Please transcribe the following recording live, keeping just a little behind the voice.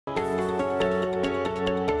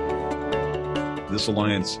This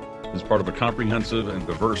alliance is part of a comprehensive and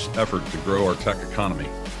diverse effort to grow our tech economy.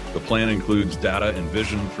 The plan includes data and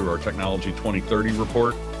vision through our Technology 2030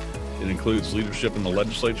 report. It includes leadership in the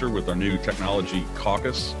legislature with our new Technology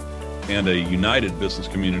Caucus and a united business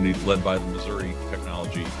community led by the Missouri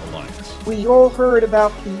Technology Alliance. We all heard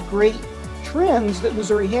about the great trends that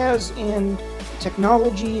Missouri has in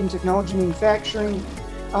technology and technology manufacturing,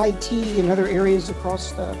 IT, and other areas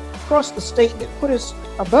across the state that put us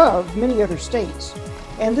above many other states.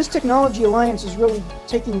 And this Technology Alliance is really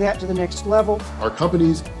taking that to the next level. Our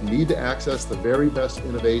companies need to access the very best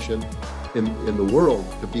innovation in the world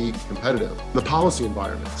to be competitive. The policy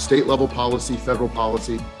environment, state level policy, federal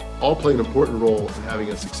policy, all play an important role in having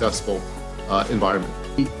a successful environment.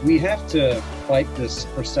 We have to fight this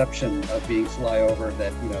perception of being flyover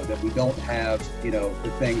that, that we don't have,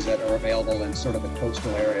 the things that are available in sort of the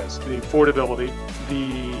coastal areas. The affordability,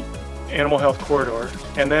 the animal health corridor,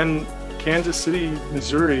 and then Kansas City,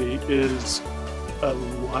 Missouri is a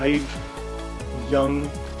live,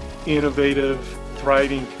 young, innovative,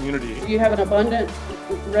 thriving community. You have an abundant,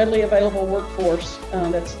 readily available workforce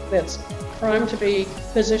that's primed to be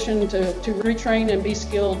positioned to retrain and be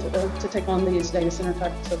skilled to take on these data center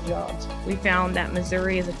types of jobs. We found that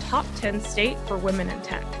Missouri is a top 10 state for women in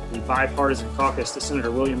tech. The bipartisan caucus that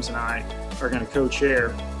Senator Williams and I are going to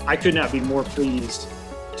co-chair. I could not be more pleased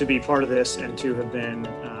to be part of this and to have been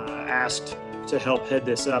asked to help head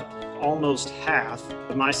this up. Almost half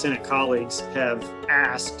of my Senate colleagues have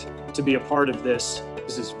asked to be a part of this.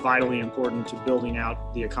 This is vitally important to building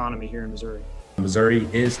out the economy here in Missouri. Missouri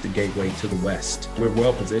is the gateway to the West. We're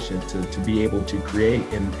well positioned to be able to create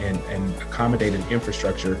and accommodate an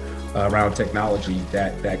infrastructure around technology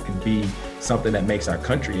that can be something that makes our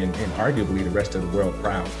country and arguably the rest of the world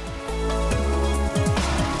proud.